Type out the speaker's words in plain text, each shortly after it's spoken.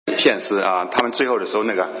献诗啊，他们最后的时候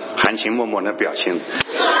那个含情脉脉的表情，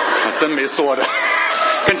真没说的，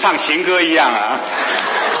跟唱情歌一样啊。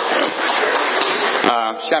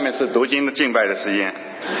下面是读经的敬拜的时间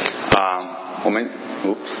我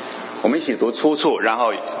们一起读出处，然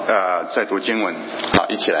后再读经文。好，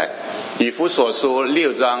一起来。以弗所书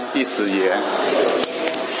6章第10节。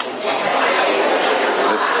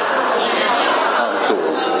主，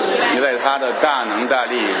你在他的大能大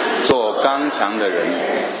力做刚强的人，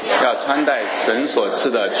要穿戴神所赐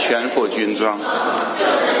的全副军装。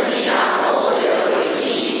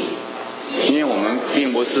因为我们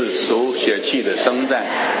并不是属血气的征战，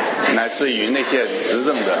乃是与那些执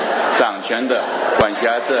政的、掌权的、管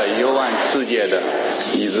辖这幽暗世界的，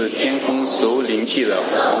以致天空属灵气的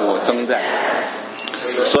我征战。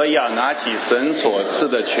所以要拿起神所赐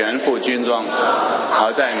的全副军装，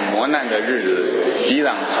好在磨难的日子抵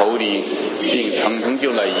挡仇敌，并成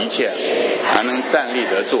就了一切，还能站立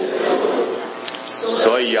得住。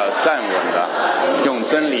所以要站稳了，用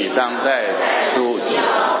真理当在书，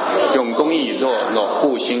用公义做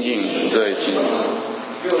护心镜这心，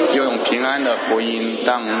又用平安的福音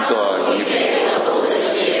当作衣服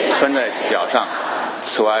穿在脚上。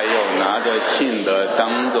此外又拿着信德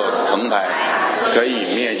当作藤牌，可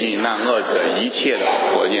以灭尽那恶者一切的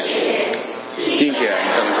火箭，并且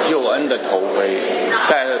等救恩的头盔，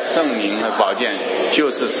带着圣灵和宝剑，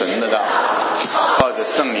就是神的道，靠着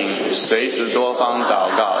圣灵随时多方祷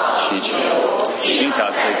告祈求，并且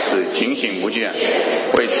在此警醒不倦，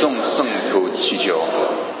为众圣徒祈求，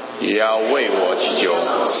也要为我祈求，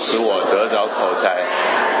使我得着口才，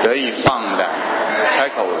得以放胆开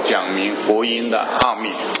口讲明福音的奥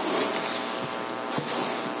秘。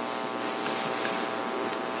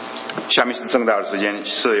下面是正道的时间，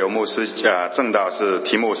是由牧师正道是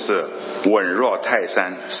题目是稳若泰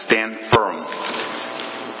山 Stand Firm。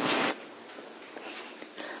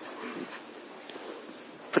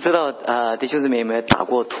 不知道弟兄姊妹有没有打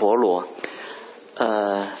过陀螺？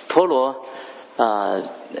陀螺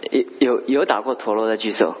有打过陀螺的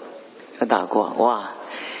举手。有打过。哇，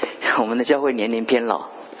我们的教会年龄偏老。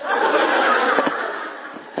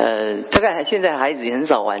大概现在孩子也很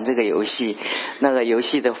少玩这个游戏。那个游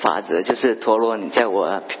戏的法则就是陀螺，你在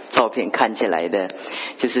我照片看起来的，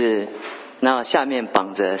就是那下面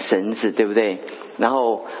绑着绳子，对不对？然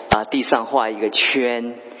后地上画一个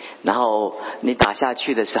圈，然后你打下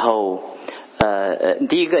去的时候，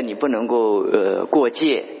第一个你不能够过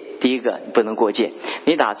界。第一个你不能过界，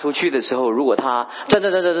你打出去的时候，如果它转，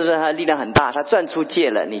它力量很大，它转出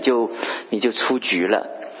界了，你就出局了。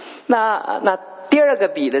那第二个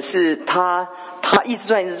比的是它一直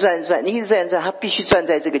转，你一直转，它必须转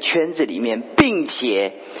在这个圈子里面，并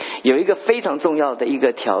且有一个非常重要的一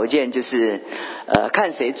个条件，就是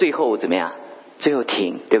看谁最后怎么样，最后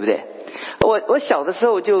停，对不对？我小的时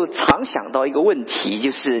候就常想到一个问题，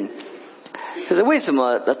就是为什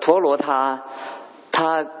么陀螺它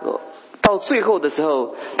到最后的时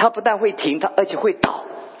候，它不但会停，它而且会倒。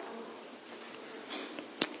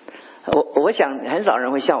我想很少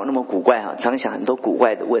人会像我那么古怪常想很多古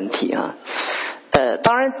怪的问题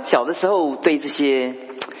当然小的时候对这些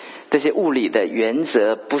物理的原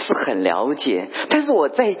则不是很了解，但是我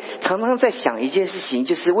常常在想一件事情，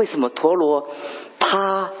就是为什么陀螺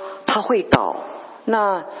它会倒。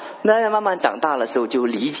那慢慢长大的时候就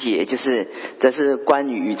理解，就是这是关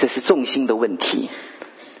于这是重心的问题。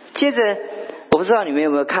接着我不知道你们有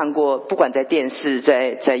没有看过，不管在电视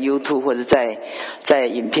在 YouTube 或者在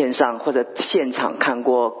影片上或者现场看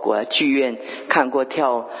过剧院看过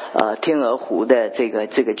跳天鹅湖的这个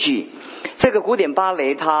剧。这个古典芭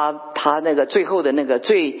蕾它那个最后的那个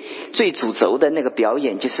最主轴的那个表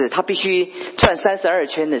演，就是它必须转32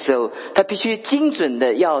圈的时候，它必须精准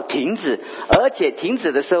的要停止，而且停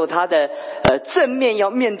止的时候它的正面要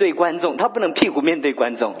面对观众，它不能屁股面对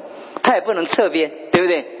观众，它也不能侧边，对不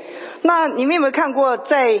对？那你们有没有看过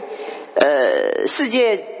在世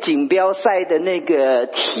界锦标赛的那个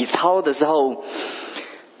体操的时候，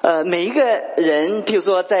每一个人譬如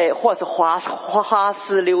说或是花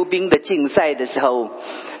式溜冰的竞赛的时候，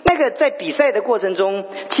那个在比赛的过程中，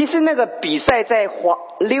其实那个比赛在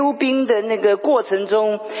溜冰的那个过程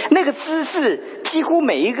中，那个姿势几乎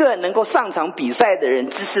每一个能够上场比赛的人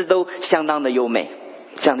姿势都相当的优美。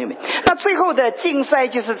那最后的竞赛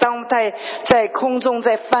就是当在空中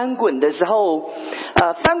在翻滚的时候，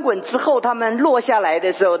翻滚之后他们落下来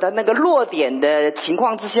的时候，他那个落点的情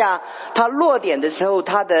况之下，他落点的时候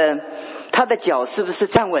他的脚是不是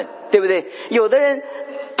站稳，对不对？有的人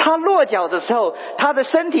他落脚的时候，他的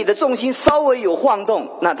身体的重心稍微有晃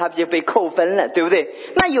动，那他就被扣分了，对不对？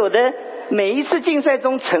那有的每一次竞赛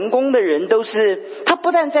中成功的人都是，他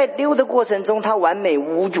不但在溜的过程中他完美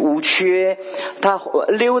无缺，他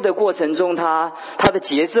溜的过程中他的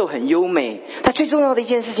节奏很优美，他最重要的一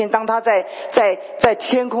件事情，当他在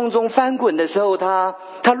天空中翻滚的时候，他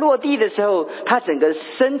落地的时候，他整个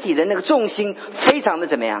身体的那个重心非常的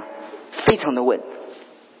怎么样？非常的稳。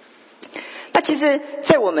那其实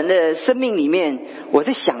在我们的生命里面，我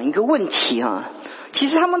在想一个问题其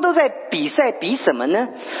实他们都在比赛，比什么呢？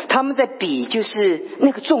他们在比就是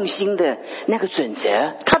那个重心的那个准则，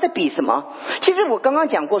他在比什么？其实我刚刚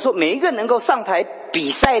讲过，说每一个能够上台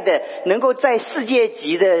比赛的，能够在世界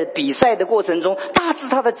级的比赛的过程中，大致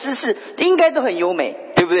他的姿势应该都很优美，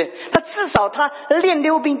对不对？他至少他练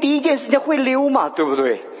溜冰第一件事情会溜嘛，对不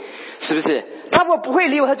对？是不是？他如果不会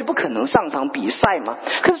溜，他就不可能上场比赛嘛。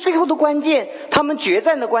可是最后的关键，他们决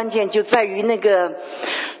战的关键就在于那个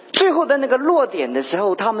最后的那个落点的时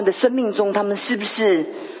候，他们的生命中，他们是不是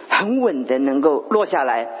很稳的能够落下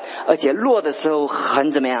来，而且落的时候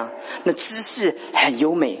很怎么样？那姿势很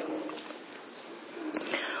优美。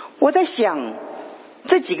我在想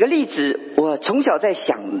这几个例子，我从小在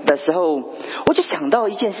想的时候，我就想到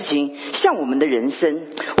一件事情，像我们的人生，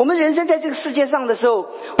我们人生在这个世界上的时候，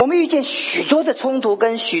我们遇见许多的冲突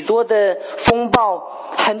跟许多的风暴，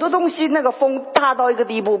很多东西那个风大到一个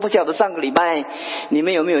地步，不晓得上个礼拜你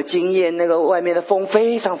们有没有经验，那个外面的风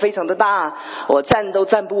非常非常的大，我站都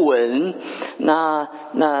站不稳。那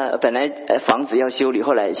本来房子要修理，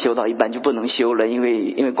后来修到一半就不能修了，因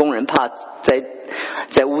为工人怕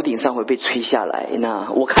在屋顶上会被吹下来。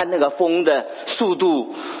那我看那个风的速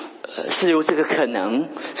度是有这个可能，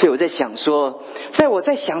所以我在想说，我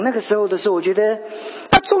在想那个时候的时候，我觉得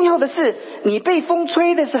那重要的是你被风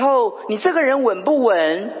吹的时候，你这个人稳不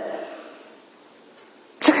稳，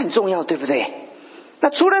这个很重要，对不对？那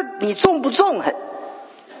除了你重不重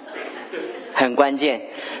很关键。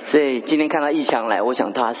所以今天看到义强来，我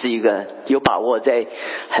想他是一个有把握在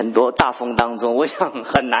很多大风当中，我想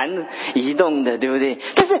很难移动的，对不对？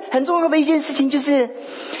但是很重要的一件事情就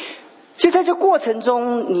在这过程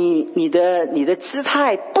中，你的姿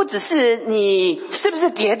态不只是你是不是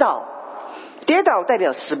跌倒代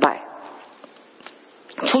表失败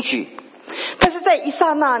出局，但是在一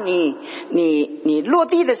刹那你落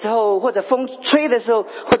地的时候，或者风吹的时候，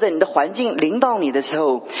或者你的环境临到你的时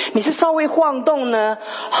候，你是稍微晃动呢，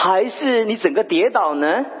还是你整个跌倒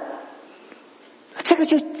呢？这个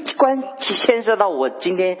就牵涉到我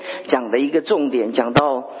今天讲的一个重点，讲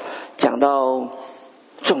到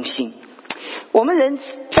重心。我们人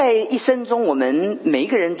在一生中，我们每一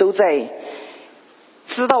个人都在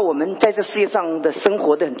知道我们在这世界上的生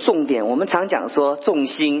活的很重点。我们常讲说重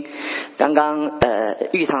心，刚刚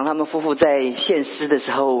玉堂他们夫妇在献诗的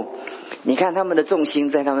时候，你看他们的重心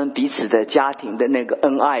在他们彼此的家庭的那个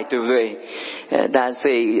恩爱，对不对？所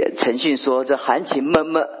以陈训说这含情脉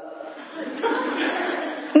脉。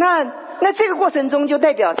那这个过程中就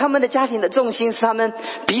代表他们的家庭的重心是他们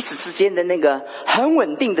彼此之间的那个很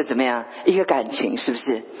稳定的怎么样一个感情，是不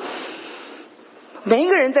是？每一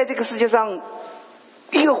个人在这个世界上，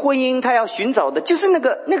一个婚姻他要寻找的就是那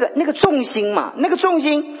个重心嘛。那个重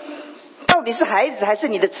心到底是孩子，还是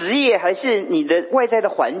你的职业，还是你的外在的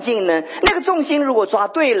环境呢？那个重心如果抓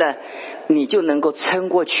对了，你就能够撑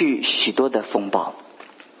过去许多的风暴。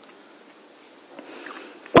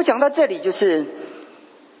我讲到这里，就是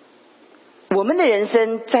我们的人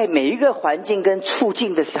生在每一个环境跟处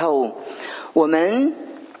境的时候，我们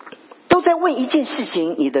都在问一件事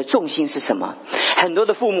情，你的重心是什么？很多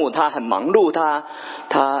的父母他很忙碌，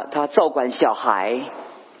他照管小孩，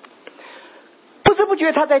不知不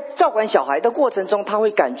觉他在照管小孩的过程中，他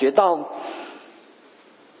会感觉到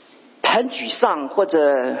很沮丧，或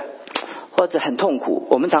者很痛苦。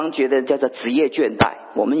我们常觉得叫做职业倦怠。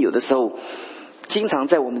我们有的时候经常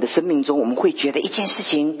在我们的生命中，我们会觉得一件事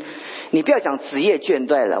情，你不要讲职业倦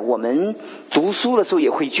怠了，我们读书的时候也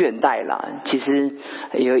会倦怠了。其实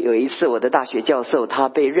有一次我的大学教授，他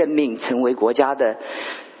被任命成为国家的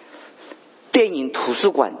电影图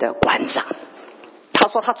书馆的馆长。他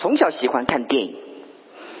说他从小喜欢看电影，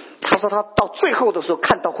他说他到最后的时候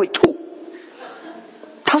看到会吐。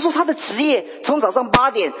他说他的职业从早上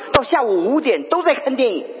8点到下午5点都在看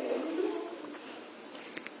电影。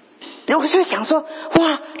我就想说，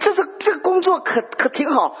哇，这个工作可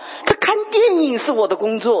挺好，这看电影是我的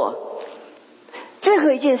工作。任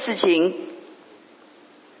何一件事情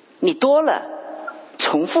你多了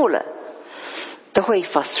重复了，都会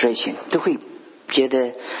frustration， 都会觉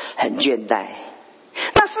得很倦怠。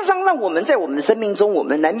那事实上让我们在我们的生命中，我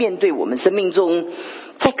们来面对我们生命中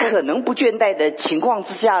在可能不倦怠的情况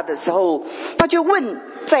之下的时候，那就问，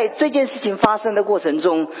在这件事情发生的过程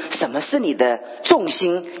中，什么是你的重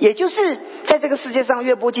心？也就是在这个世界上，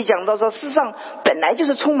约伯记讲到说，世上本来就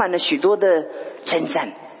是充满了许多的征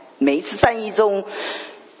战，每一次战役中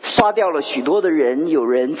刷掉了许多的人，有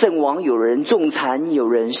人阵亡，有人中残，有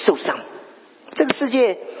人受伤。这个世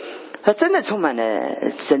界真的充满了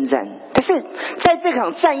征战，但是在这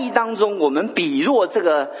场战役当中，我们比若这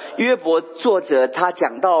个约伯作者他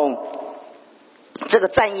讲到这个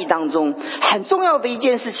战役当中很重要的一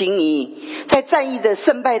件事情，你在战役的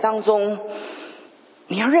胜败当中，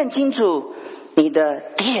你要认清楚你的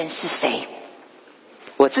敌人是谁。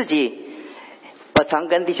我常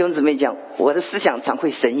跟弟兄姊妹讲，我的思想常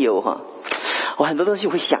会神游哈，我很多东西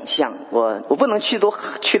会想象，我不能去到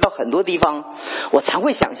很多地方，我常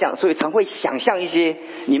会想象，所以常会想象一些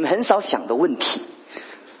你们很少想的问题。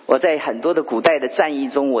我在很多的古代的战役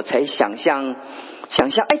中，我才想象，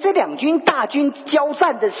这两军大军交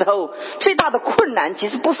战的时候，最大的困难其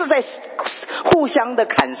实不是在互相的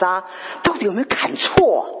砍杀，到底有没有砍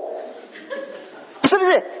错？是不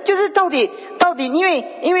是？就是到底，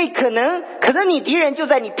因为可能你敌人就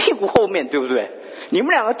在你屁股后面，对不对？你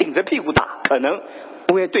们两个顶着屁股打，可能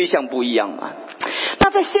因为对象不一样嘛。那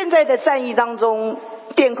在现在的战役当中，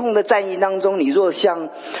电控的战役当中，你若像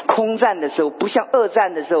空战的时候，不像二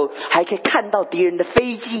战的时候，还可以看到敌人的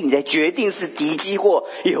飞机，你才决定是敌机或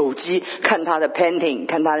友机，看他的 painting，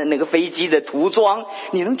 看他的那个飞机的涂装，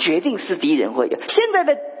你能决定是敌人或友。现在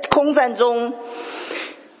的空战中，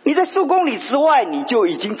你在数公里之外，你就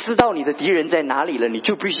已经知道你的敌人在哪里了，你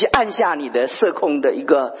就必须按下你的射控的一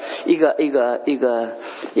个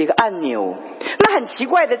按钮。那很奇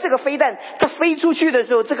怪的，这个飞弹它飞出去的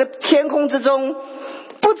时候，这个天空之中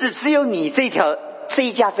不只有你这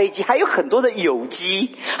一架飞机，还有很多的友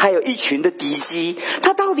机，还有一群的敌机。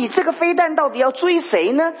它到底这个飞弹到底要追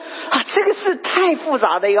谁呢？这个是太复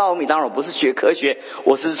杂的一个奥秘。当然我不是学科学，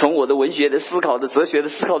我是从我的文学的思考的哲学的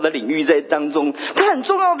思考的领域在当中。它很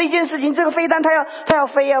重要的一件事情，这个飞弹它要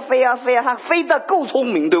飞啊，它飞得够聪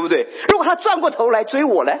明，对不对？如果它转过头来追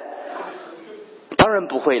我呢？当然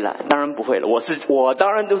不会了。我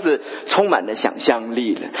当然都是充满了想象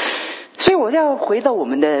力的。所以我要回到我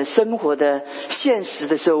们的生活的现实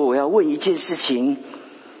的时候，我要问一件事情：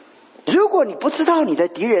如果你不知道你的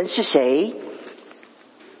敌人是谁，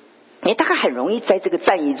你大概很容易在这个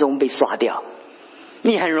战役中被刷掉，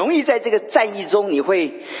你很容易在这个战役中你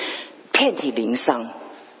会遍体鳞伤。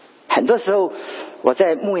很多时候我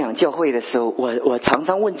在牧养教会的时候，我常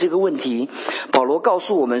常问这个问题。保罗告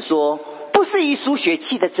诉我们说，不是以属血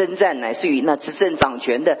气的征战，乃是与那执政掌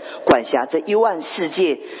权的管辖这幽暗世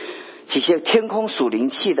界几些天空属灵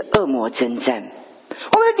气的恶魔征战。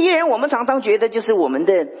我们的敌人，我们常常觉得就是我们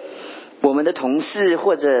的同事，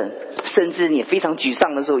或者甚至你非常沮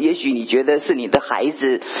丧的时候，也许你觉得是你的孩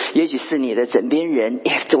子，也许是你的枕边人。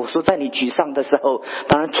我说在你沮丧的时候，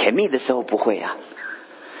当然甜蜜的时候不会啊。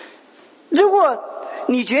如果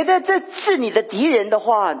你觉得这是你的敌人的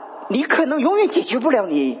话，你可能永远解决不了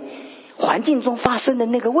你环境中发生的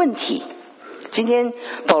那个问题。今天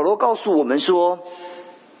保罗告诉我们说，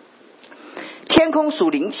天空属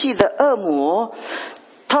灵气的恶魔，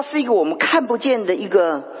它是一个我们看不见的一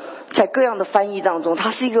个，在各样的翻译当中，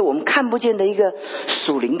它是一个我们看不见的一个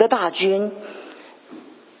属灵的大军。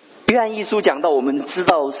约翰一书讲到，我们知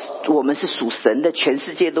道我们是属神的，全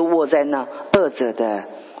世界都握在那恶者的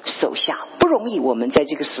手下，不容易。我们在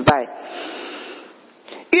这个时代，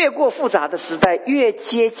越过复杂的时代，越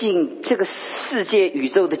接近这个世界宇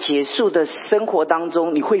宙的结束的生活当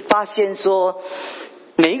中，你会发现说，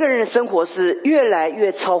每一个人的生活是越来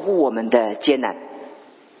越超乎我们的艰难。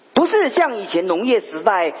不是像以前农业时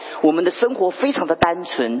代，我们的生活非常的单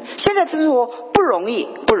纯。现在生活不容易，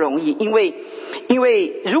因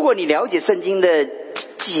为如果你了解圣经的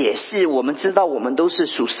解释，我们知道我们都是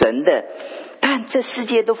属神的，但这世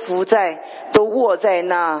界都握在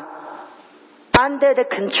那 under the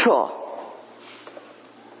control。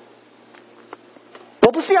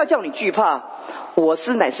 我不是要叫你惧怕，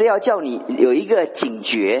乃是要叫你有一个警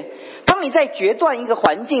觉。当你在决断一个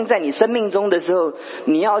环境在你生命中的时候，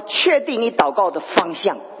你要确定你祷告的方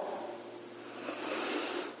向。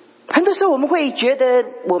很多时候我们会觉得，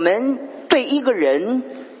我们对一个人，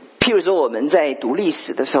譬如说我们在读历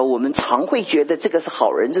史的时候，我们常会觉得这个是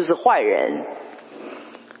好人，这是坏人。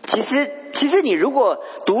其实你如果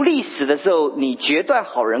读历史的时候，你决断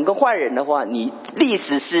好人跟坏人的话，你历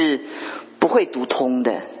史是不会读通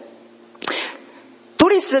的。读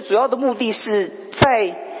历史的主要的目的是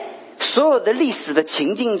在所有的历史的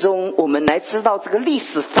情境中，我们来知道这个历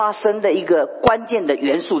史发生的一个关键的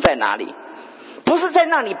元素在哪里。不是在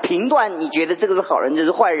那里评断你觉得这个是好人，这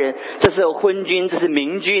是坏人，这是昏君，这是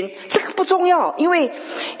明君，这个不重要。因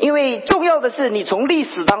为重要的是你从历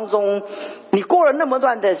史当中，你过了那么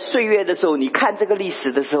段的岁月的时候，你看这个历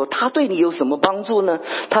史的时候，它对你有什么帮助呢？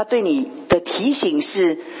它对你的提醒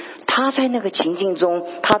是他在那个情境中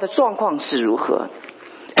他的状况是如何。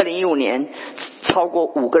2015年超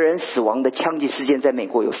过5个人死亡的枪击事件在美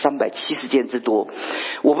国有370件之多。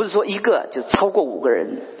我不是说一个，就是超过5个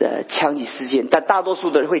人的枪击事件，但大多数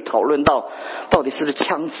的人会讨论到底是不是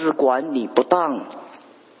枪支管理不当。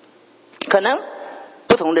可能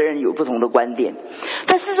不同的人有不同的观点，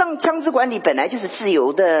但事实上枪支管理本来就是自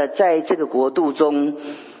由的，在这个国度中。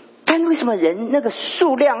但为什么人那个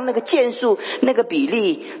数量、那个件数、那个比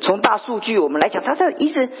例，从大数据我们来讲，它这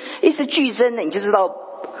一直剧增呢？你就知道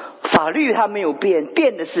法律它没有变，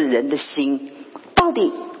变的是人的心。到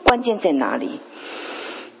底关键在哪里？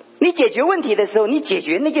你解决问题的时候，你解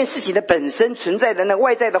决那件事情的本身存在的那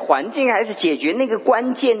外在的环境，还是解决那个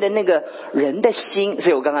关键的那个人的心？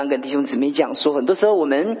所以我刚刚跟弟兄姊妹讲说，很多时候我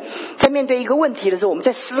们在面对一个问题的时候，我们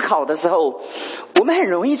在思考的时候，我们很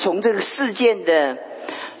容易从这个事件的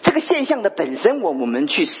这个现象的本身我们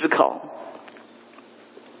去思考。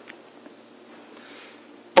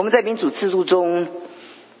我们在民主制度中，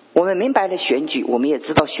我们明白了选举，我们也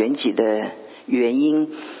知道选举的原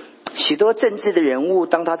因。许多政治的人物，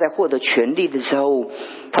当他在获得权力的时候，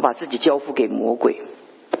他把自己交付给魔鬼，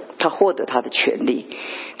他获得他的权利，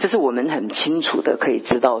这是我们很清楚的可以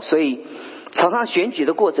知道。所以常常选举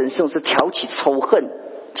的过程中是挑起仇恨。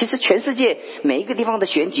其实全世界每一个地方的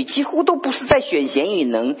选举几乎都不是在选贤与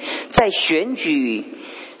能，在选举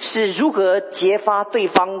是如何揭发对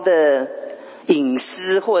方的隐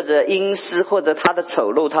私或者阴私，或者他的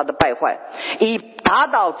丑陋、他的败坏，以打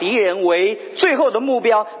倒敌人为最后的目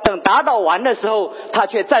标。等打倒完的时候，他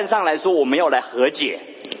却站上来说我们要来和解。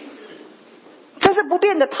这是不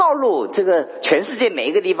变的套路。这个全世界每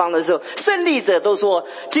一个地方的时候，胜利者都说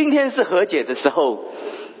今天是和解的时候，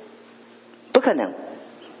不可能。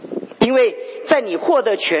因为在你获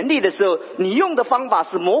得权力的时候，你用的方法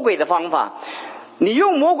是魔鬼的方法，你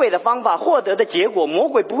用魔鬼的方法获得的结果，魔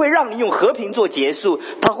鬼不会让你用和平做结束，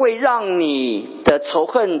他会让你的仇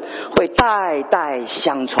恨会代代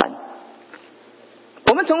相传。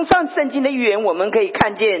我们从上圣经的预言，我们可以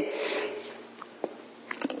看见，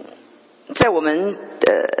在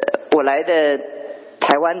我来的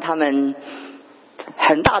台湾，他们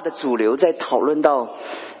很大的主流在讨论到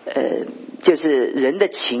就是人的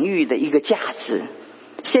情欲的一个价值。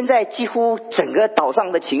现在几乎整个岛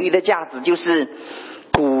上的情欲的价值就是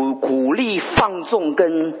鼓励放纵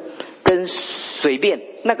跟随便。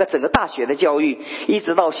那个整个大学的教育一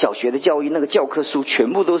直到小学的教育，那个教科书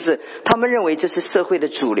全部都是他们认为这是社会的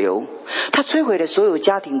主流，它摧毁了所有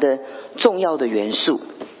家庭的重要的元素。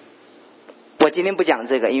我今天不讲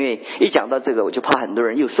这个，因为一讲到这个我就怕很多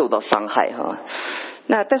人又受到伤害哈。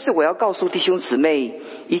但是我要告诉弟兄姊妹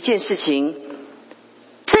一件事情，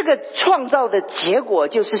这个创造的结果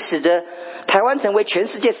就是使得台湾成为全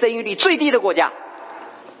世界生育率最低的国家。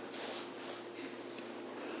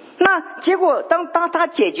那结果当他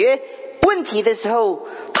解决问题的时候，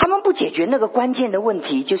他们不解决那个关键的问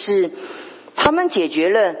题，就是他们解决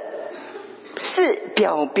了是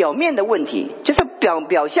表面的问题，就是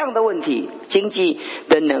表象的问题，经济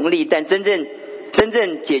的能力。但真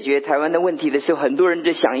正解决台湾的问题的时候，很多人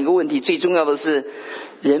就想一个问题，最重要的是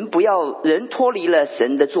人脱离了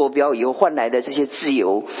神的坐标以后换来的这些自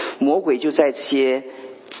由，魔鬼就在这些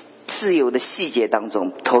自由的细节当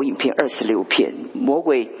中，投影片26片，魔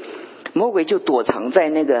鬼就躲藏在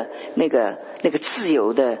那个自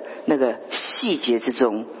由的那个细节之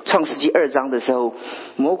中。创世纪2章的时候，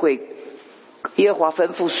魔鬼耶和华吩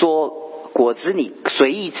咐说，果子你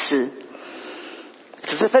随意吃，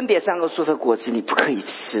只是分别3个树的果子你不可以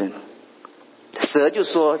吃。蛇就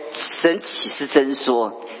说，神岂是真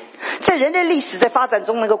说？在人类历史在发展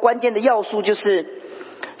中，那个关键的要素就是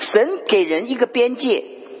神给人一个边界。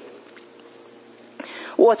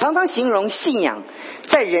我常常形容信仰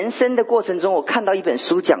在人生的过程中，我看到一本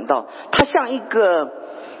书讲到，它像一个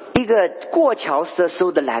过桥的时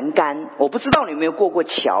候的栏杆。我不知道你有没有过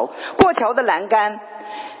桥，过桥的栏杆，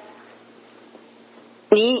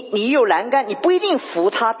你有栏杆，你不一定扶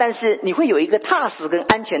它，但是你会有一个踏实跟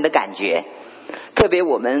安全的感觉。特别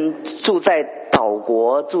我们住在岛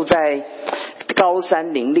国，住在高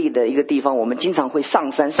山林立的一个地方，我们经常会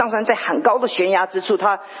上山在很高的悬崖之处，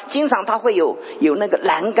它会有那个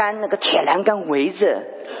栏杆，那个铁栏杆围着，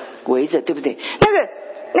对不对？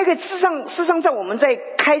事实上在我们在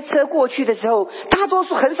开车过去的时候，大多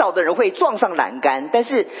数很少的人会撞上栏杆，但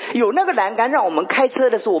是有那个栏杆让我们开车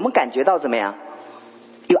的时候，我们感觉到怎么样？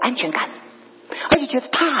有安全感，而且觉得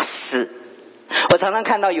踏实。我常常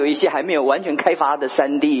看到有一些还没有完全开发的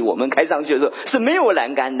山地，我们开上去的时候是没有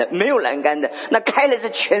栏杆的，那开了是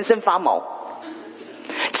全身发毛，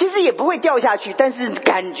其实也不会掉下去，但是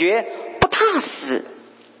感觉不踏实。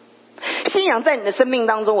信仰在你的生命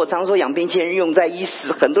当中，我常说养兵千日，用在一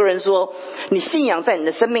时。很多人说你信仰在你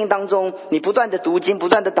的生命当中，你不断的读经，不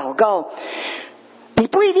断的祷告，你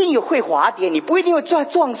不一定会滑跌，你不一定会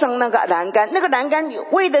撞上那个栏杆。那个栏杆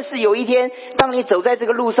为的是有一天当你走在这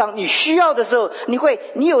个路上，你需要的时候，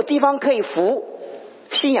你有地方可以扶。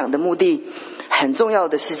信仰的目的很重要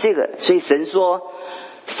的是这个，所以神说，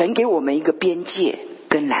神给我们一个边界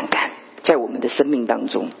跟栏杆在我们的生命当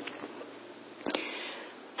中。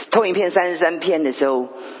投影片33篇的时候，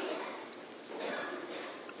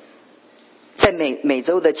在美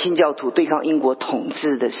洲的清教徒对抗英国统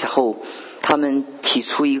治的时候，他们提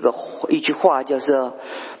出一句话，叫做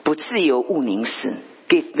不自由勿宁死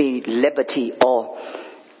Give me liberty or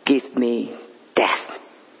give me death。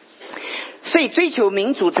 所以追求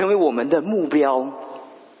民主成为我们的目标，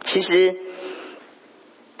其实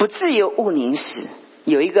不自由勿宁死。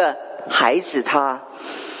有一个孩子，他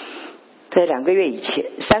在3个月以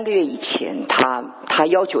前，他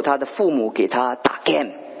要求他的父母给他打 game，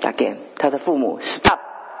 他的父母 stop，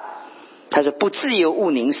 他说不自由勿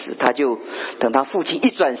宁死。他就等他父亲一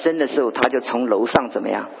转身的时候，他就从楼上怎么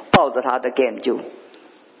样，抱着他的 game 就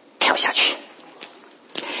跳下去。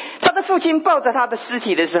他的父亲抱着他的尸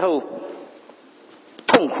体的时候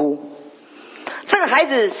痛哭。这个孩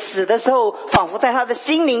子死的时候，仿佛在他的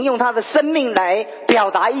心灵用他的生命来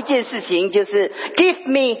表达一件事情，就是 give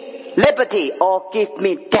me liberty or give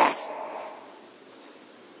me death。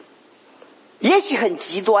 也许很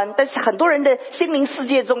极端，但是很多人的心灵世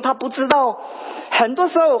界中他不知道，很多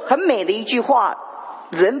时候很美的一句话，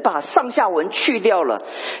人把上下文去掉了，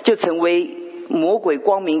就成为魔鬼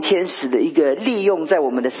光明天使的一个利用，在我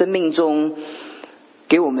们的生命中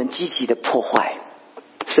给我们积极的破坏。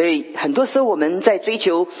所以很多时候我们在追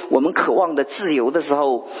求我们渴望的自由的时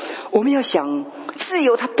候，我们要想自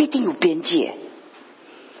由它必定有边界。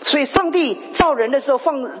所以上帝造人的时候，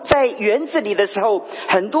放在园子里的时候，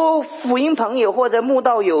很多福音朋友或者慕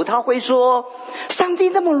道友他会说，上帝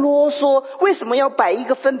那么啰嗦，为什么要摆一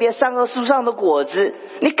个分别善恶树上的果子？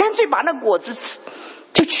你干脆把那果子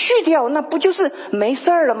就去掉，那不就是没事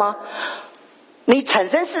了吗？你产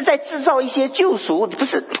生是在制造一些救赎，不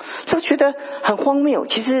是？这觉得很荒谬。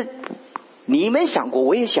其实你们想过，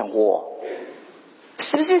我也想过，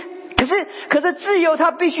是不是？可是自由它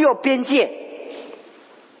必须有边界，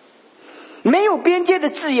没有边界的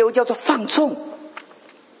自由叫做放纵。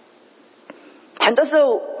很多时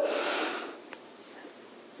候，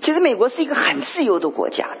其实美国是一个很自由的国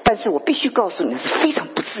家，但是我必须告诉你，是非常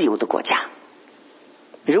不自由的国家。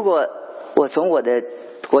如果我从我的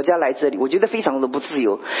国家来这里，我觉得非常的不自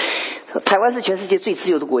由。台湾是全世界最自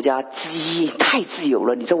由的国家之一，太自由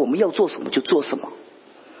了，你知道我们要做什么就做什么。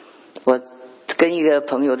我跟一个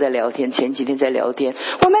朋友在聊天，前几天在聊天，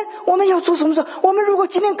我们要做什么事？我们如果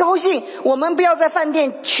今天高兴，我们不要在饭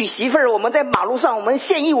店娶媳妇儿，我们在马路上，我们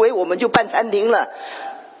献一围，我们就办餐厅了。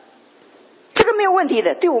这个没有问题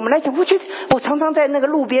的。对我们来讲，我觉得我常常在那个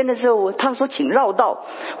路边的时候，他说请绕道，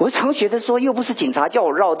我常觉得说又不是警察叫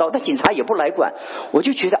我绕道，但警察也不来管，我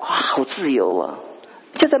就觉得好自由啊，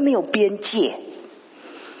就是没有边界，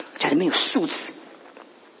就是没有素质。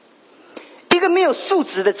一个没有素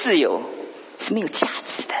质的自由是没有价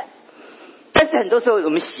值的。但是很多时候我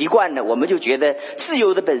们习惯了，我们就觉得自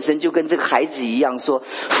由的本身就跟这个孩子一样，说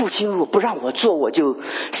父亲如果不让我做，我就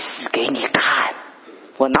死给你看，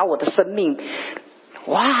我拿我的生命。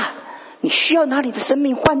哇，你需要拿你的生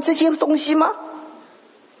命换这些东西吗？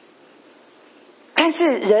但是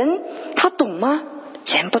人他懂吗？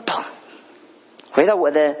人不懂。回到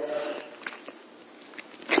我的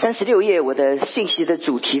36页我的信息的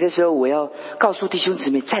主题的时候，我要告诉弟兄姊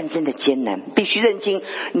妹，战争的艰难必须认清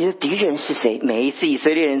你的敌人是谁。每一次以色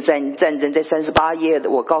列人战争，在38页的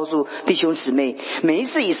我告诉弟兄姊妹，每一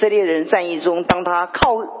次以色列人战役中，当他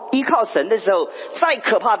依靠神的时候，再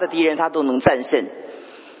可怕的敌人他都能战胜，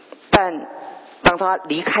但当他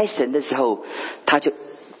离开神的时候，他就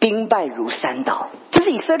兵败如山倒。这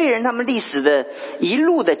是以色列人他们历史的一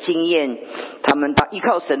路的经验。他们当依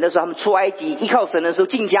靠神的时候，他们出埃及；依靠神的时候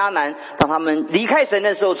进迦南；当他们离开神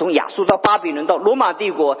的时候，从亚述到巴比伦到罗马帝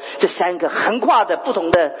国，这3个横跨的不同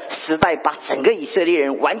的时代，把整个以色列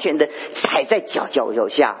人完全的踩在脚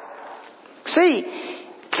下。所以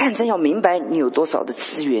战争要明白你有多少的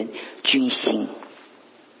资源、军心。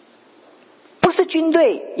不是军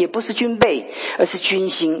队，也不是军备，而是军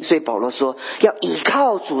心。所以保罗说要倚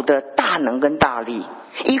靠主的大能跟大力。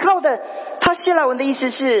倚靠的，他希腊文的意思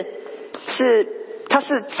是他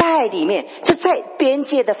是在里面，就在边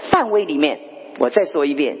界的范围里面。我再说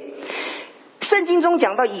一遍，圣经中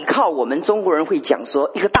讲到倚靠，我们中国人会讲说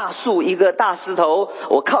一个大树，一个大石头，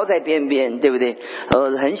我靠在边边，对不对？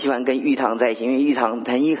很喜欢跟玉堂在一起，因为玉堂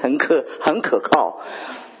很可靠，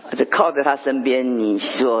就靠在他身边，你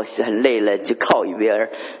说很累了就靠一边，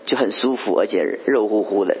就很舒服，而且肉乎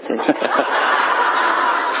乎的，真的。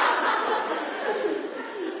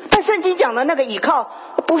但圣经讲的那个倚靠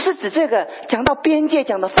不是指这个，讲到边界，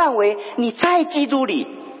讲的范围，你在基督里，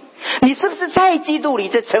你是不是在基督里，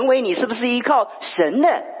这成为你是不是依靠神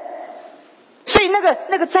的？所以那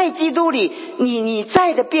个在基督里，你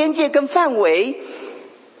在的边界跟范围，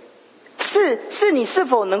是你是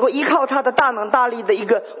否能够依靠他的大能大力的一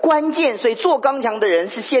个关键。所以做刚强的人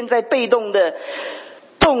是现在被动的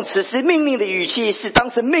动词，是命令的语气，是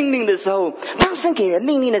当神命令的时候，当神给人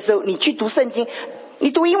命令的时候，你去读圣经，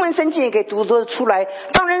你读英文圣经也可以读得出来。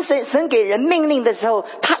当然神给人命令的时候，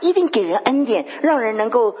他一定给人恩典，让人能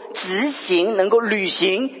够执行，能够履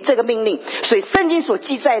行这个命令。所以圣经所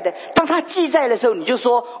记载的，当他记载的时候，你就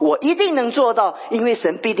说我一定能做到，因为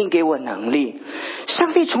神必定给我能力。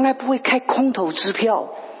上帝从来不会开空头支票，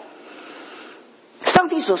上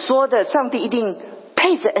帝所说的，上帝一定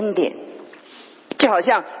配着恩典。就好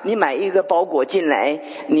像你买一个包裹进来，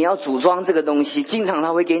你要组装这个东西，经常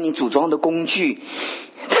他会给你组装的工具，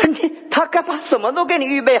他干嘛什么都给你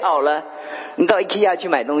预备好了。你到 IKEA 去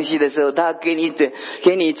买东西的时候，他给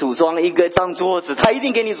你组装一个张桌子，他一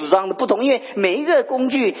定给你组装的不同，因为每一个工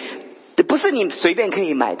具不是你随便可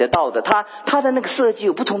以买得到的，他的那个设计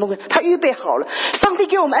有不同的，他预备好了。上帝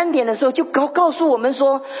给我们恩典的时候，就告诉我们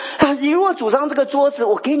说你如果组装这个桌子，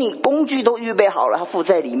我给你工具都预备好了，他附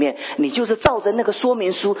在里面，你就是照着那个说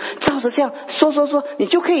明书，照着这样说，你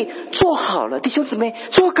就可以做好了。弟兄姊妹，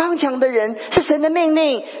做刚强的人是神的命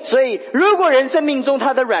令。所以如果人生命中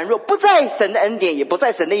他的软弱不在神的恩典，也不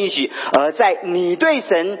在神的应许，而在你对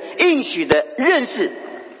神应许的认识。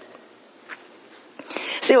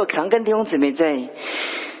所以我常跟弟兄姊妹在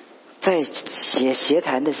协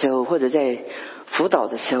谈的时候，或者在辅导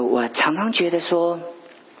的时候，我常常觉得说，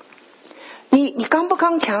你刚不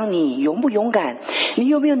刚强，你勇不勇敢，你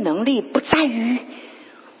有没有能力，不在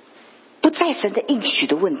神的应许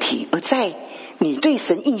的问题，而在你对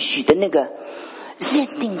神应许的那个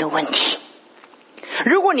认定的问题。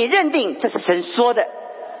如果你认定这是神说的，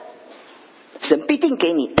神必定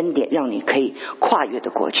给你恩典，让你可以跨越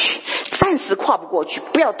的过去。暂时跨不过去，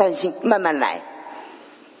不要担心，慢慢来。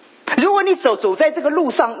如果你走在这个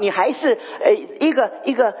路上，你还是一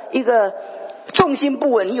个重心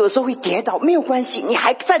不稳，你有时候会跌倒，没有关系，你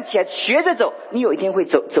还站起来学着走，你有一天会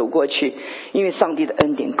走过去，因为上帝的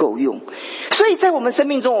恩典够用。所以在我们生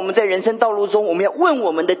命中，我们在人生道路中，我们要问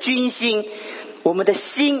我们的军心，我们的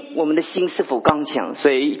心是否刚强。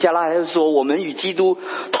所以加拉太说，我们与基督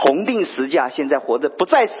同定十架，现在活着不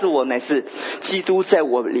再是我，乃是基督在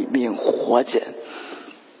我里面活着。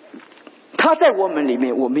他在我们里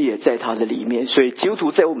面，我们也在他的里面。所以基督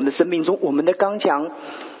徒在我们的生命中，我们的刚强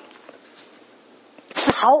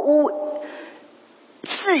是毫无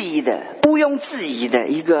质疑的，毋庸置疑的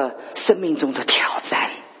一个生命中的挑战。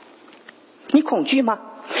你恐惧吗？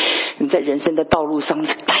你在人生的道路上，你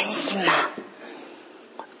担心吗？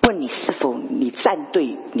问你是否你站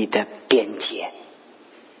对你的边界，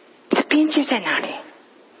你的边界在哪里？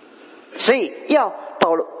所以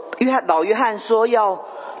老约翰说要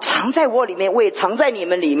藏在我里面，我也藏在你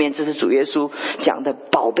们里面，这是主耶稣讲的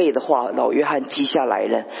宝贝的话，老约翰记下来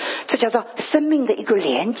了。这叫做生命的一个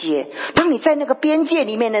连结。当你在那个边界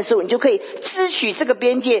里面的时候，你就可以支取这个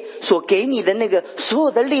边界所给你的那个所有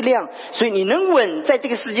的力量。所以你能稳在这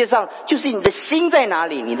个世界上，就是你的心在哪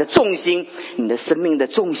里，你的重心，你的生命的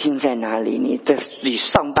重心在哪里。你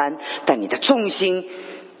上班，但你的重心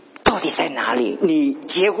到底在哪里？你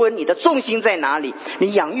结婚，你的重心在哪里？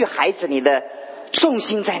你养育孩子，你的重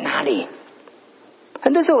心在哪里？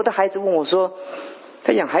很多时候我的孩子问我说，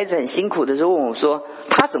他养孩子很辛苦的时候问我说，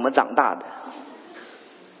他怎么长大的？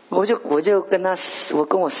我就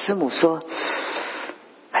跟我师母说，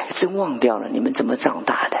哎，真忘掉了你们怎么长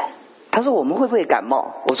大的。他说我们会不会感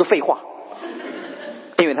冒？我说废话，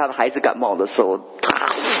因为他的孩子感冒的时候，他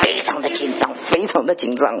非常的紧张，非常的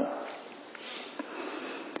紧张。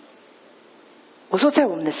我说在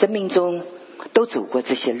我们的生命中都走过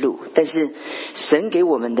这些路，但是神给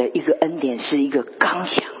我们的一个恩典是一个刚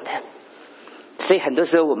强的。所以很多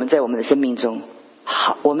时候我们在我们的生命中，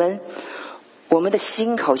我们的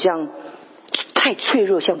心好像太脆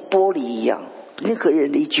弱，像玻璃一样，任何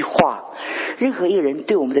人的一句话，任何一个人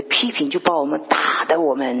对我们的批评，就把我们打得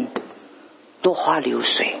我们落花流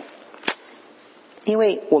水。因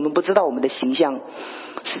为我们不知道我们的形象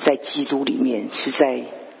是在基督里面，是在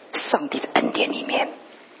上帝的恩典里面。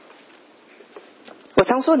我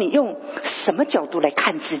常说，你用什么角度来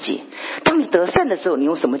看自己？当你得胜的时候，你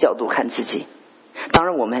用什么角度看自己？当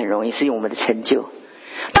然我们很容易是用我们的成就。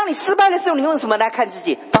当你失败的时候，你用什么来看自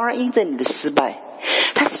己？当然因着你的失败。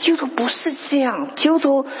但是基督徒不是这样，基督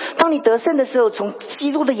徒当你得胜的时候，从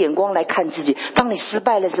基督的眼光来看自己；当你失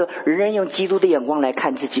败的时候，人人用基督的眼光来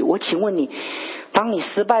看自己。我请问你，当你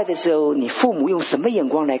失败的时候，你父母用什么眼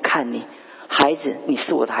光来看你？孩子，你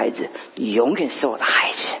是我的孩子，你永远是我的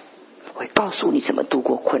孩子，我会告诉你怎么度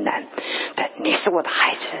过困难，但你是我的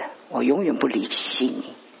孩子，我永远不离弃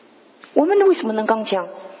你。我们为什么能刚强？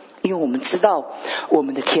因为我们知道我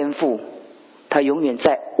们的天父他永远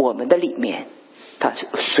在我们的里面，他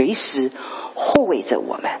随时护卫着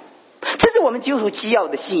我们。这是我们基督徒基要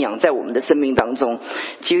的信仰，在我们的生命当中，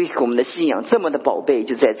我们的信仰这么的宝贝，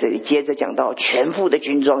就在这里。接着讲到全副的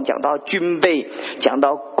军装，讲到军备，讲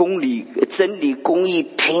到公理、真理、公义、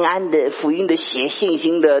平安的福音的血、信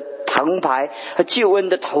心的铜牌和救恩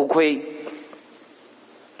的头盔。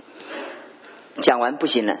讲完不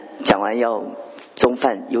行了，讲完要中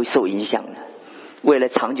饭有受影响了。为了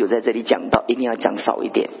长久在这里讲到，一定要讲少一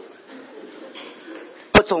点。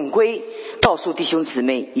我总归告诉弟兄姊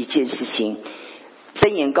妹一件事情，箴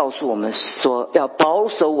言告诉我们说，要保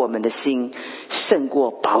守我们的心胜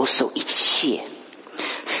过保守一切。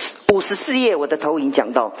54页我的投影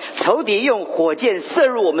讲到，仇敌用火箭射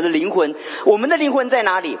入我们的灵魂。我们的灵魂在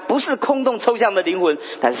哪里？不是空洞抽象的灵魂，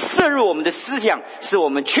但是射入我们的思想，使我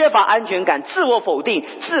们缺乏安全感、自我否定、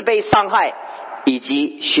自卑、伤害，以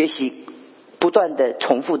及学习不断的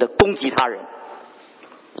重复的攻击他人。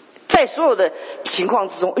在所有的情况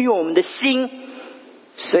之中，因为我们的心，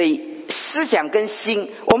所以思想跟心，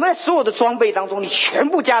我们在所有的装备当中，你全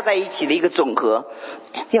部加在一起的一个总和。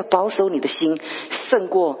要保守你的心胜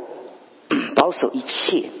过保守一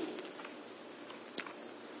切。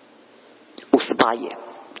58页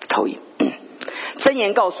投影，箴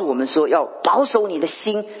言告诉我们说，要保守你的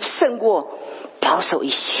心胜过保守一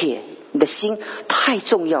切。你的心太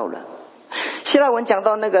重要了。希腊文讲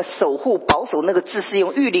到那个守护、保守那个字是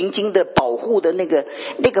用御灵经的保护的那个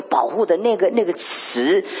保护的那个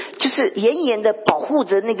词，就是严严的保护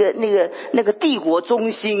着那个帝国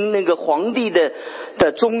中心、那个皇帝的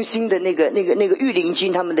中心的那个御灵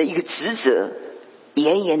军他们的一个职责，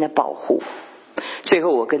严严的保护。最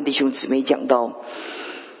后我跟弟兄姊妹讲到，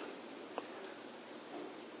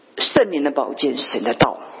圣灵的宝剑，神的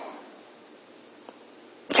道，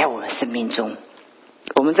在我们生命中。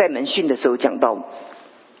我们在门训的时候讲到，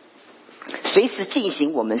随时进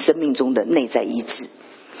行我们生命中的内在医治。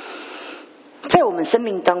在我们生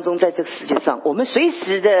命当中，在这个世界上，我们随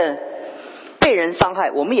时的被人伤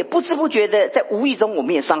害，我们也不知不觉的在无意中我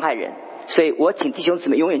们也伤害人。所以我请弟兄姊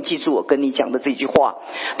妹永远记住我跟你讲的这句话，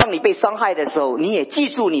当你被伤害的时候，你也记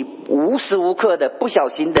住你无时无刻的不小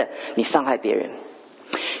心的你伤害别人。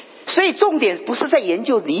所以重点不是在研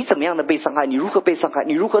究你怎么样的被伤害，你如何被伤害，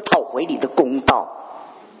你如何讨回你的公道，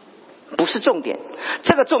不是重点。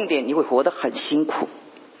这个重点你会活得很辛苦。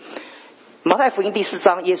马太福音第4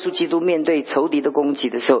章，耶稣基督面对仇敌的攻击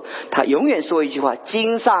的时候，他永远说一句话，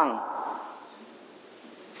经上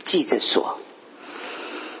记着说。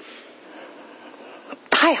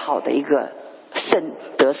太好的一个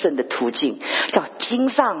得胜的途径，叫经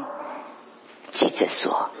上记着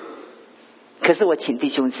说。可是我请弟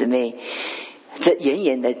兄姊妹这严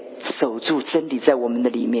严的守住真理在我们的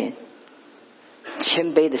里面，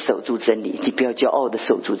谦卑的守住真理，你不要骄傲的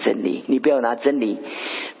守住真理，你不要拿真理，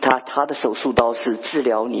他的手术刀是治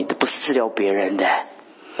疗你的，不是治疗别人的。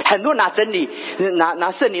很多人拿真理，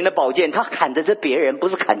拿圣灵的宝剑，他砍的是别人，不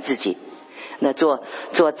是砍自己。那做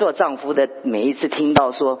丈夫的，每一次听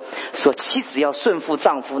到说妻子要顺服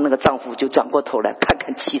丈夫，那个丈夫就转过头来看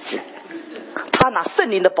看妻子，他拿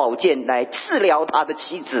圣灵的宝剑来治疗他的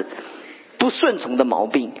妻子不顺从的毛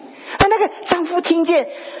病。那个丈夫听见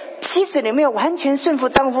妻子里面完全顺服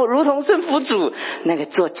丈夫，如同顺服主，那个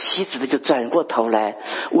做妻子的就转过头来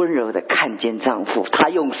温柔的看见丈夫，他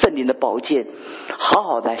用圣灵的宝剑好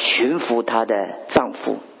好的驯服他的丈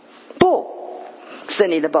夫。不，圣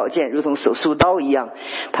灵的宝剑如同手术刀一样，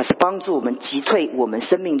它是帮助我们击退我们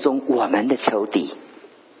生命中我们的仇敌。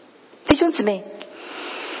弟兄姊妹，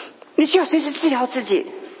你需要随时治疗自己，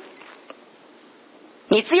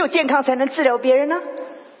你只有健康才能治疗别人啊，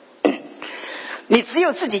你只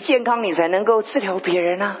有自己健康，你才能够治疗别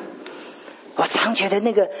人啊。我常觉得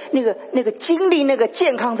那个经历那个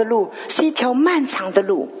健康的路是一条漫长的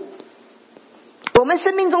路。我们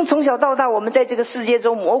生命中从小到大，我们在这个世界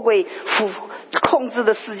中魔鬼控制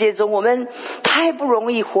的世界中，我们太不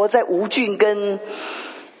容易活在无菌跟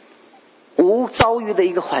无遭遇的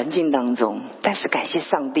一个环境当中。但是感谢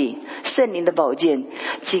上帝，圣灵的宝剑，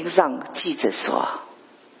经上记着说，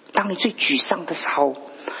当你最沮丧的时候，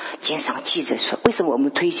经上记着说，为什么我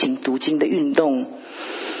们推行读经的运动？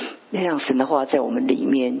让神的话在我们里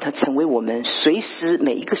面，它成为我们随时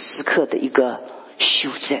每一个时刻的一个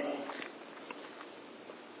修正。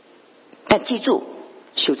但记住，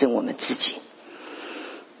修正我们自己，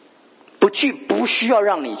不需要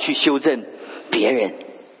让你去修正别人。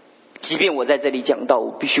即便我在这里讲道，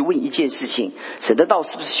我必须问一件事情：神的道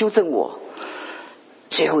是不是修正我？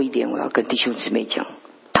最后一点，我要跟弟兄姊妹讲，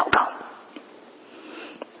祷告。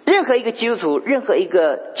任何一个基督徒，任何一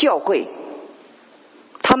个教会，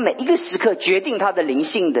他每一个时刻决定他的灵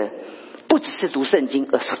性的，不只是读圣经，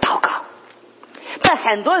而是祷告。但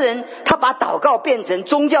很多人他把祷告变成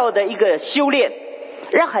宗教的一个修炼，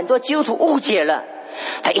让很多基督徒误解了。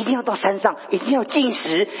他一定要到山上，一定要禁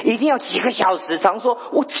食，一定要几个小时。常说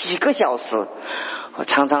我几个小时，我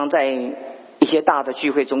常常在一些大的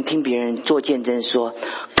聚会中听别人做见证说，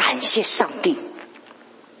感谢上帝，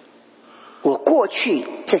我过去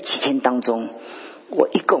这几天当中，我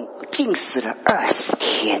一共禁食了20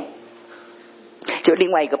天。就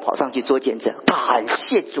另外一个跑上去做见证，感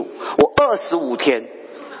谢主，我25天。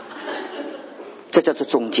这叫做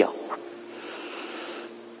宗教。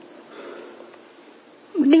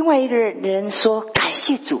另外一个人说，感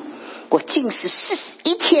谢主，我禁食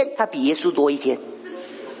41天，他比耶稣多1天。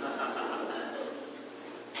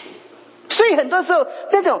所以很多时候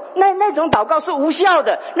那种祷告是无效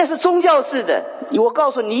的，那是宗教式的。我告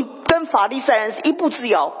诉你，跟法利赛人是一步之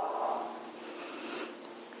遥。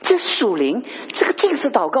这属灵，这个禁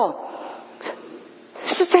食祷告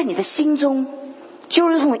是在你的心中，就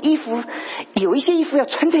如同衣服，有一些衣服要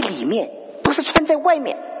穿在里面，不是穿在外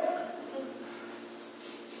面。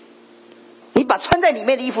你把穿在里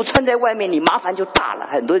面的衣服穿在外面，你麻烦就大了。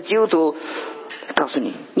很多基督徒告诉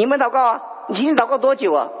你，你们祷告啊，你今天祷告多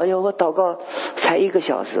久啊？哎呦，我祷告才1个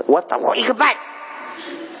小时，我祷告1个半，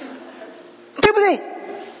对不对？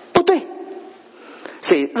不对。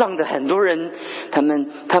所以让着很多人，他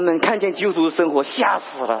们看见基督徒的生活吓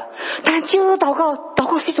死了。但基督徒祷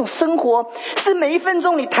告是一种生活，是每一分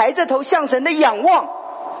钟你抬着头向神的仰望，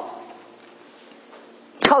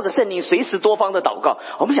靠着圣灵随时多方的祷告。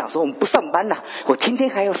我们想说，我们不上班啊，我天天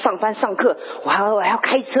还要上班上课，我还要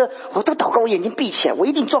开车，我都祷告，我眼睛闭起来，我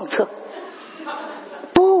一定撞车。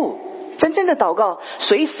不，真正的祷告，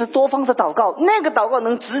随时多方的祷告，那个祷告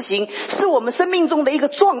能执行，是我们生命中的一个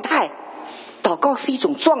状态。祷告是一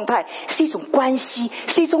种状态，是一种关系，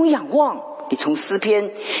是一种仰望。你从诗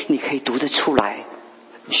篇你可以读得出来，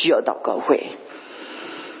需要祷告会，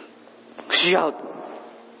需要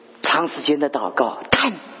长时间的祷告，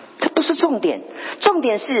但这不是重点。重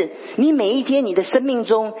点是你每一天你的生命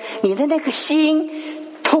中，你的那颗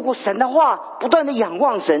心透过神的话不断的仰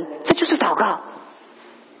望神，这就是祷告。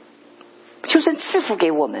求神赐福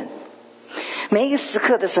给我们。每一个时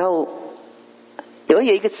刻的时候，有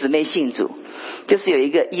一个姊妹信主，就是有一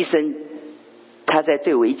个医生，他在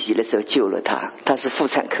最危急的时候救了他。他是妇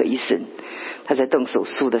产科医生，他在动手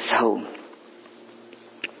术的时候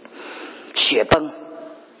血崩，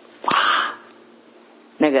哇！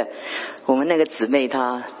我们那个姊妹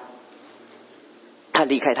她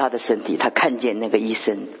离开她的身体，她看见那个医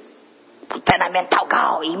生在那边祷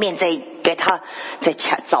告，一面在给他在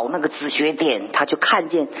找那个止血点，他就看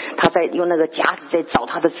见他在用那个夹子在找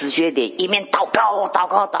他的止血点，一面祷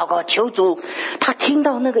告求主。他听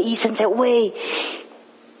到那个医生在为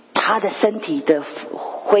他的身体的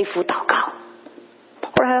恢复祷告，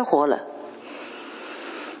后来他活了。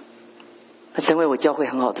他成为我教会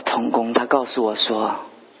很好的同工，他告诉我说，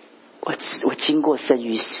我经过生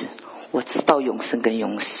与死，我知道永生跟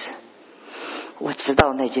永死，我知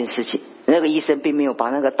道那件事情。那个医生并没有把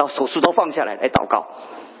那个刀手术刀放下来祷告，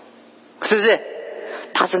是不是？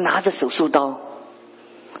他是拿着手术刀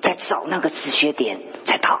在找那个止血点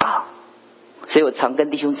在祷告。所以我常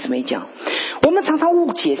跟弟兄姊妹讲，我们常常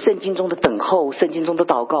误解圣经中的等候，圣经中的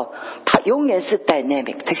祷告，它永远是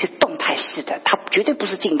dynamic， 它是动态式的，它绝对不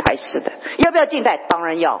是静态式的。要不要静态？当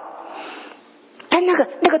然要。但那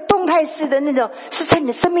个动态式的那种，是在你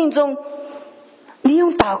的生命中，你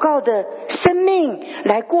用祷告的生命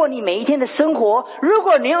来过你每一天的生活。如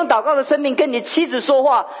果你用祷告的生命跟你妻子说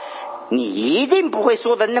话，你一定不会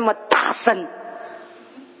说的那么大声，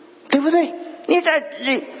对不对？你在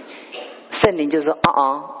圣灵就说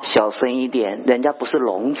小声一点，人家不是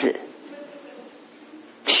聋子，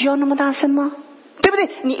需要那么大声吗？对不对？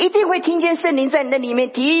你一定会听见圣灵在你的里面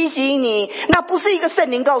提醒你，那不是一个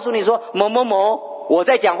圣灵告诉你说某某某我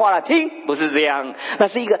在讲话了，听，不是这样，那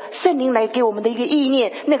是一个圣灵来给我们的一个意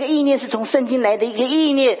念，那个意念是从圣经来的一个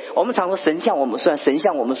意念。我们常说神向我们说，神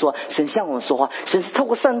向我们说，神向我们说话，神是透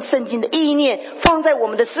过圣经的意念放在我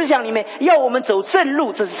们的思想里面，要我们走正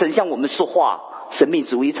路，这是神向我们说话。神秘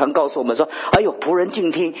主义常告诉我们说，哎呦，仆人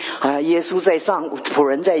敬听啊，耶稣在上，仆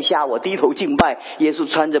人在下，我低头敬拜。耶稣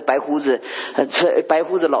穿着白胡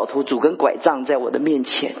子老头拄根拐杖在我的面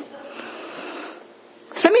前。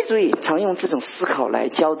神秘主义常用这种思考来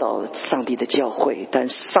教导上帝的教会，但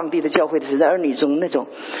上帝的教会的是在儿女中那种，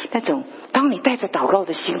当你带着祷告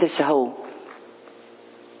的心的时候，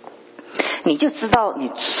你就知道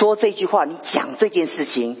你说这句话，你讲这件事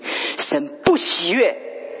情，神不喜悦，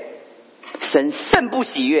神甚不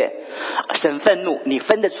喜悦，神愤怒，你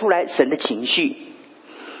分得出来神的情绪，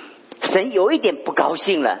神有一点不高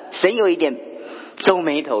兴了，神有一点皱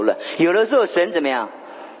眉头了。有的时候神怎么样，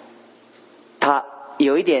他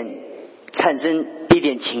有一点产生一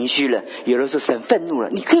点情绪了，有的时候神愤怒了，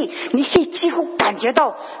你可以几乎感觉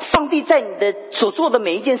到上帝在你的所做的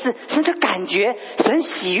每一件事，神的感觉，神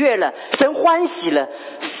喜悦了，神欢喜了，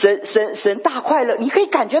神大快乐，你可以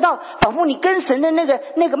感觉到仿佛你跟神的那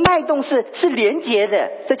个脉动是连结的。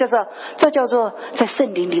这叫做在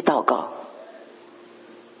圣灵里祷告。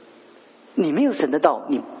你没有神的道，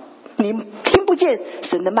你听不见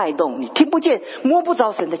神的脉动，你听不见，摸不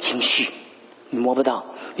着神的情绪，你摸不到，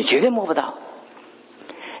你绝对摸不到。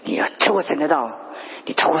你要透过神的道，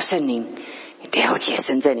你透过圣灵，你了解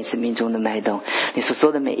神在你生命中的脉动，你所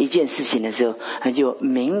说的每一件事情的时候，那就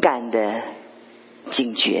敏感的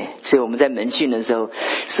警觉。所以我们在门训的时候，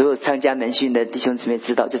所有参加门训的弟兄姊妹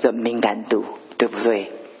知道，这叫敏感度，对不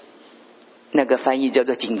对？那个翻译叫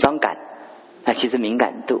做紧张感，其实敏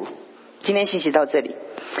感度。今天信息到这里，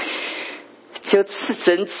就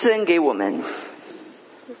神赐恩给我们。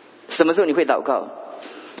什么时候你会祷告？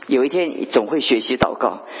有一天你总会学习祷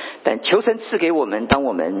告，但求神赐给我们，当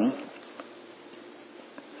我们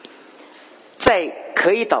在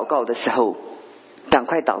可以祷告的时候赶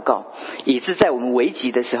快祷告，以致在我们危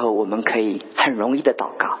急的时候我们可以很容易的祷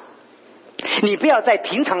告。你不要在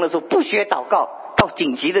平常的时候不学祷告，到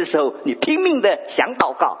紧急的时候你拼命的想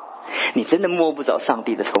祷告，你真的摸不着上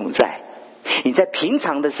帝的同在。你在平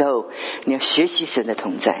常的时候你要学习神的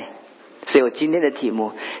同在。所以我今天的题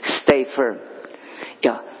目 Stay firm，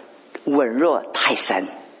 要稳若泰山。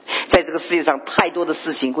在这个世界上太多的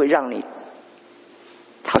事情会让你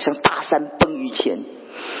好像大山崩于前，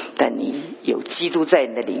但你有基督在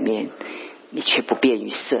你的里面，你却不变于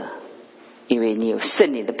色，因为你有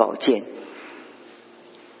圣灵的宝剑，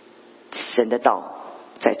神的道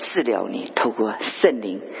在治疗你，透过圣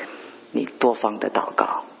灵你多方的祷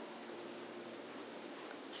告。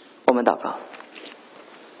我们祷告。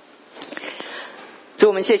主，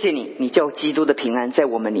我们谢谢你，你叫基督的平安在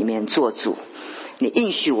我们里面做主，你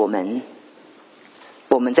应许我们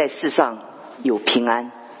在世上有平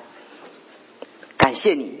安。感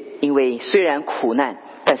谢你，因为虽然苦难，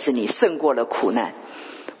但是你胜过了苦难，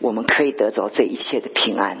我们可以得着这一切的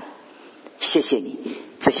平安。谢谢你，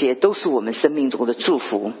这些都是我们生命中的祝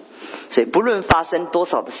福。所以不论发生多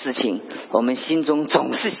少的事情，我们心中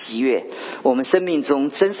总是喜悦，我们生命中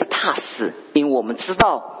真是踏实，因为我们知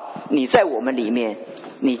道你在我们里面，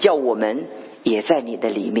你叫我们也在你的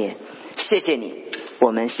里面。谢谢你，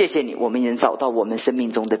我们谢谢你，我们能找到我们生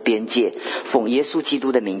命中的边界。奉耶稣基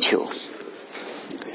督的名求。